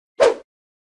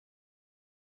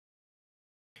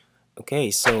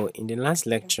Okay, so in the last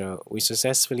lecture, we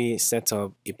successfully set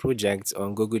up a project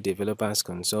on Google Developers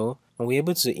Console, and we were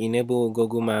able to enable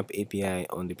Google Map API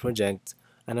on the project,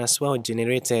 and as well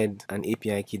generated an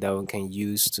API key that we can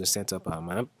use to set up our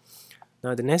map.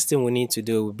 Now the next thing we need to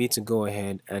do will be to go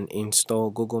ahead and install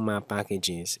Google Map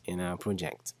packages in our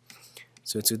project.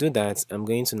 So to do that, I'm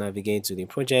going to navigate to the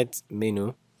project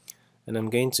menu, and I'm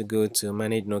going to go to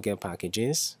Manage No-Get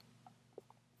Packages.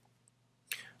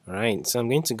 Alright, so I'm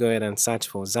going to go ahead and search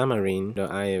for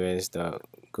Xamarin.iOS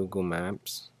Google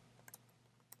Maps.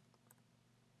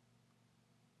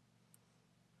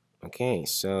 Okay,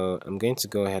 so I'm going to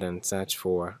go ahead and search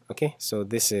for, so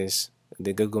this is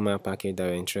the Google Map package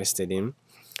that we're interested in.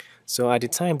 So at the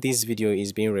time this video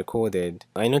is being recorded,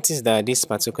 I noticed that this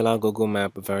particular Google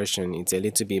Map version is a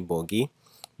little bit buggy,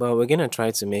 but we're going to try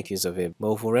to make use of it.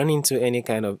 But if we run into any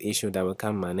kind of issue that we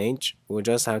can't manage, we'll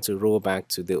just have to roll back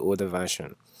to the older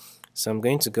version. So I'm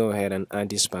going to go ahead and add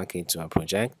this package to our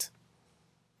project.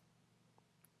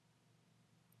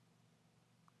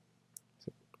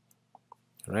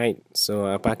 Right, so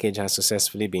our package has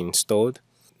successfully been installed.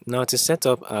 Now to set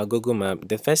up our Google Map,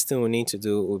 the first thing we need to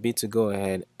do will be to go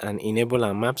ahead and enable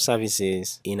our map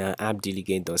services in our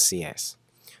app.delegate.cs.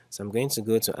 So I'm going to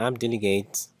go to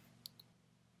app.delegate.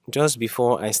 Just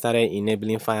before I started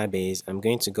enabling Firebase, I'm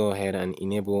going to go ahead and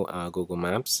enable our Google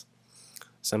Maps.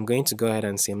 So I'm going to go ahead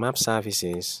and say map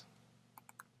services.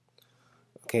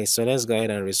 Okay, so let's go ahead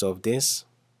and resolve this.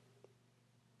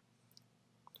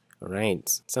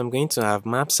 Alright, so I'm going to have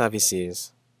map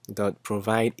services dot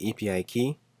provide API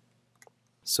key.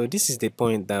 So this is the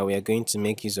point that we are going to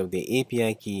make use of the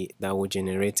API key that was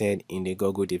generated in the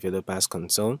Google Developers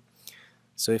Console.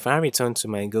 So if I return to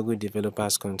my Google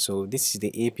Developers Console, this is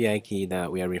the API key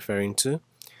that we are referring to.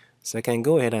 So I can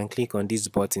go ahead and click on this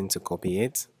button to copy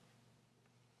it.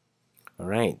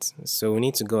 Alright, so we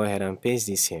need to go ahead and paste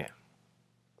this here.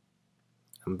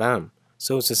 And bam!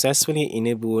 So successfully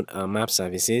enabled our map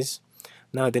services.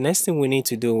 Now the next thing we need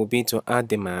to do will be to add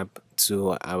the map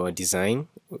to our design,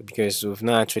 because we've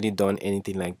not actually done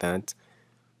anything like that.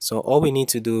 So all we need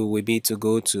to do will be to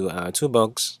go to our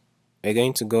toolbox. We're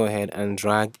going to go ahead and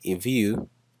drag a view,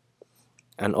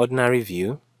 an ordinary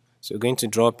view. So we're going to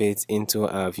drop it into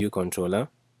our view controller.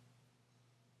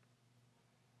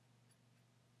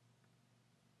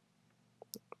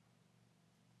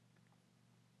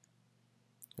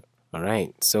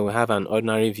 Alright, so we have an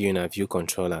ordinary view in our view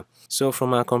controller. So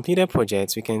from our completed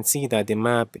project, we can see that the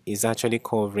map is actually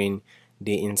covering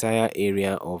the entire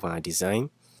area of our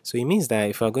design. So it means that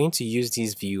if we're going to use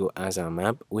this view as our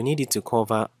map, we need it to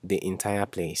cover the entire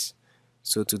place.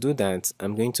 So to do that,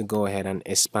 I'm going to go ahead and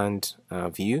expand our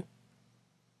view.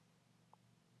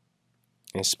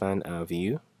 Expand our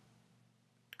view.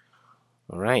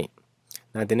 Alright,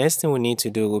 now the next thing we need to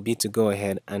do will be to go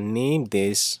ahead and name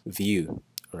this view.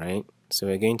 Right, so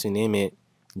we're going to name it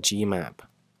Gmap.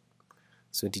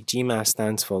 So the Gmap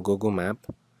stands for Google Map.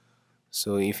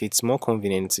 So if it's more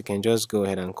convenient, you can just go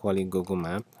ahead and call it Google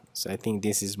Map. So I think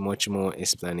this is much more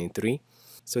explanatory.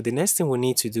 So the next thing we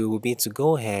need to do will be to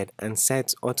go ahead and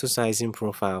set auto sizing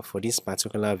profile for this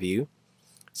particular view.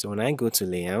 So when I go to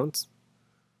layout,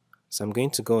 so I'm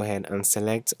going to go ahead and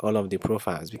select all of the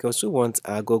profiles because we want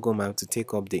our Google Map to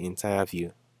take up the entire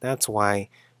view. That's why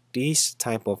this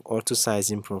type of auto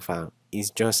sizing profile is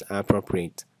just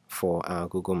appropriate for our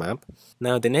Google Map.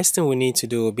 Now the next thing we need to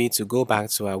do will be to go back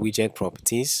to our widget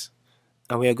properties,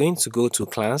 and we are going to go to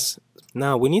class.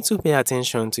 Now we need to pay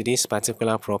attention to this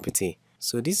particular property.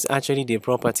 So this is actually the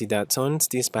property that turns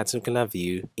this particular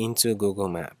view into Google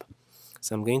Map.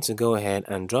 So I'm going to go ahead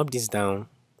and drop this down,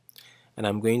 and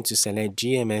I'm going to select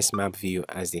GMS Map View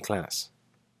as the class.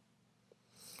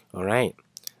 Alright.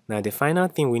 Now the final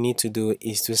thing we need to do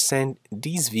is to send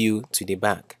this view to the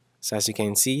back. So as you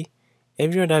can see,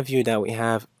 every other view that we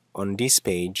have on this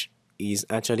page is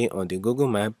actually on the Google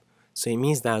Map. So it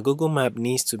means that Google Map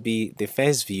needs to be the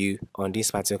first view on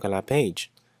this particular page.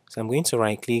 So I'm going to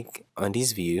right click on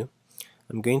this view.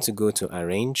 I'm going to go to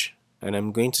Arrange, and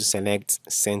I'm going to select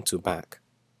Send to Back.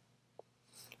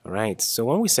 Alright, so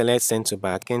when we select Send to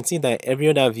Back, you can see that every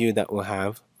other view that we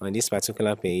have on this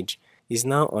particular page is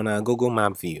now on our Google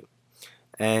Map view.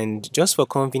 And just for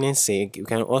convenience sake, you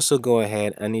can also go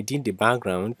ahead and edit the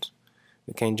background.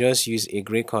 You can just use a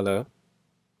gray color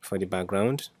for the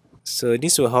background. So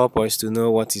this will help us to know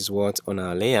what is what on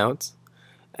our layout.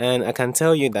 And I can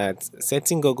tell you that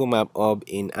setting Google Map up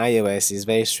in iOS is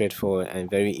very straightforward and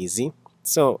very easy.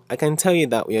 So I can tell you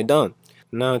that we are done.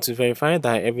 Now to verify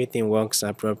that everything works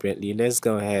appropriately, let's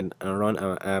go ahead and run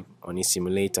our app on a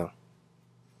simulator.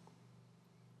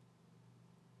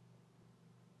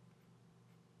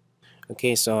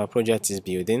 Okay, so our project is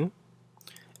building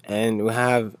and we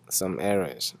have some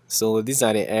errors. So these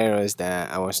are the errors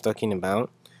that I was talking about.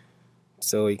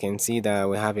 So you can see that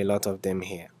we have a lot of them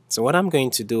here. So what I'm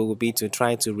going to do will be to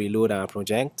try to reload our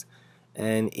project,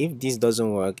 and if this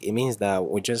doesn't work, it means that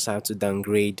we just have to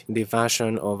downgrade the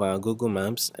version of our Google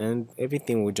Maps and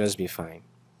everything will just be fine.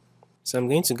 So I'm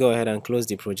going to go ahead and close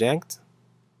the project.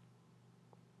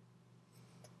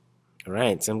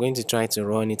 Alright, so I'm going to try to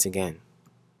run it again.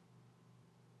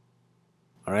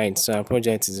 Alright, so our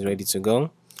project is ready to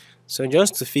go. So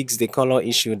just to fix the color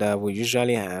issue that we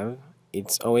usually have,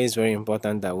 it's always very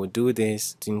important that we do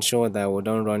this to ensure that we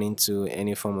don't run into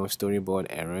any form of storyboard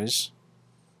errors.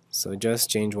 So just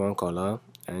change one color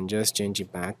and just change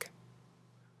it back.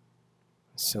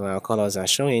 So our colors are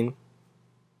showing.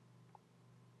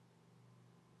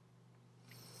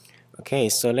 Okay,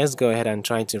 so let's go ahead and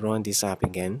try to run this app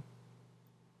again.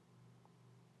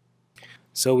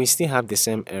 So we still have the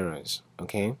same errors.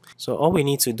 Okay, so all we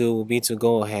need to do will be to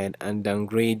go ahead and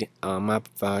downgrade our map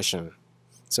version.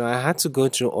 So I had to go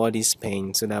through all this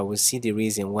pain so that we'll see the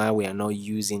reason why we are not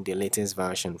using the latest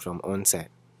version from onset.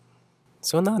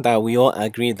 So now that we all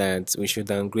agree that we should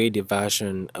downgrade the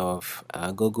version of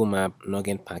our Google Map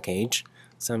Nugget package,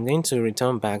 so I'm going to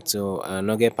return back to our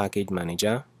Nugget package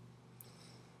manager.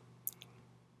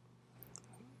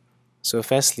 So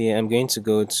firstly, I'm going to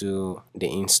go to the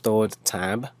installed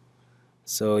tab.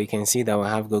 So you can see that we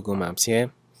have Google Maps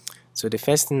here. So the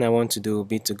first thing I want to do will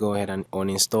be to go ahead and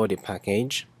uninstall the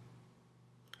package.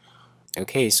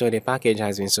 Okay, so the package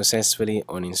has been successfully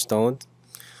uninstalled.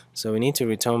 So we need to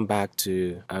return back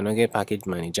to our Nugget package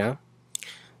manager.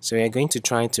 So we are going to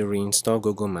try to reinstall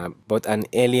Google Map, but an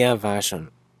earlier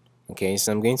version. Okay,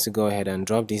 so I'm going to go ahead and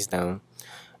drop this down,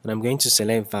 and I'm going to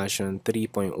select version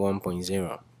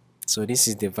 3.1.0. So this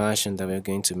is the version that we're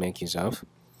going to make use of.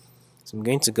 So I'm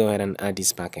going to go ahead and add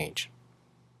this package.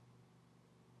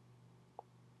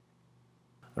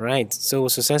 Alright, so we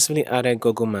successfully added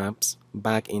Google Maps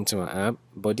back into our app,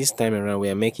 but this time around we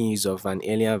are making use of an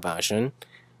earlier version.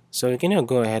 So we're going to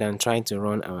go ahead and try to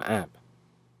run our app.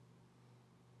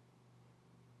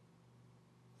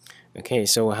 Okay,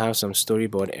 so we'll have some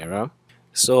storyboard error.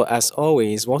 So as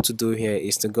always, what to do here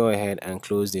is to go ahead and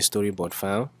close the storyboard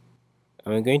file.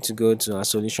 And we're going to go to our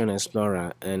Solution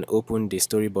Explorer and open the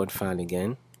storyboard file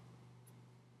again.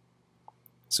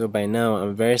 So by now,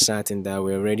 I'm very certain that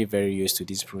we're already very used to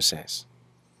this process.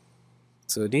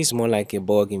 So this is more like a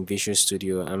bug in Visual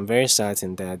Studio. I'm very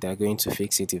certain that they're going to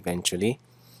fix it eventually.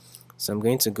 So I'm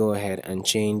going to go ahead and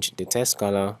change the text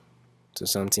color to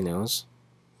something else.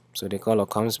 So the color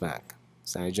comes back.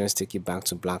 So I just take it back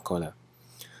to black color.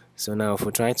 So now if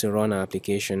we try to run our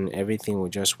application, everything will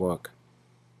just work.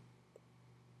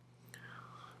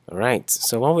 Alright,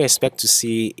 so what we expect to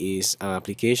see is our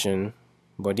application,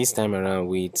 but this time around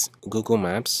with Google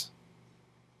Maps.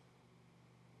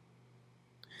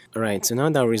 Alright, so now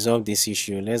that we resolved this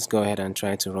issue, let's go ahead and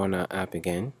try to run our app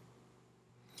again.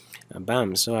 And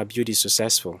bam, so our build is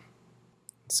successful.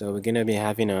 So we're going to be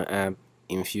having our app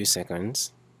in a few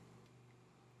seconds.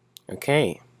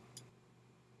 Okay,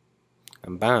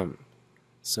 and bam,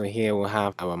 so here we'll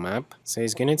have our map. So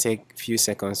it's going to take a few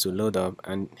seconds to load up,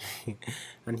 and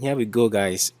and here we go,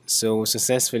 guys. So we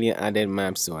successfully added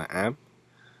maps to our app.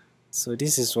 So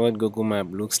this is what Google Map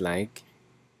looks like.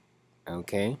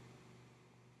 Okay,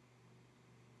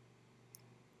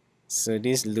 so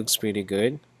this looks pretty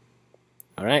good.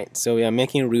 Alright, so we are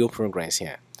making real progress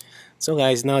here. So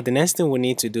guys, now the next thing we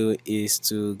need to do is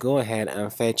to go ahead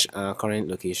and fetch our current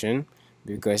location,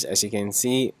 because as you can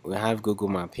see we have Google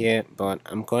Map here, but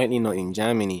I'm currently not in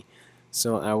Germany.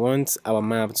 So I want our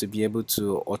map to be able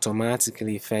to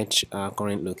automatically fetch our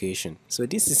current location. So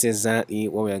this is exactly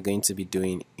what we are going to be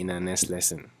doing in our next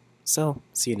lesson. So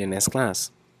see you in the next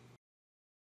class.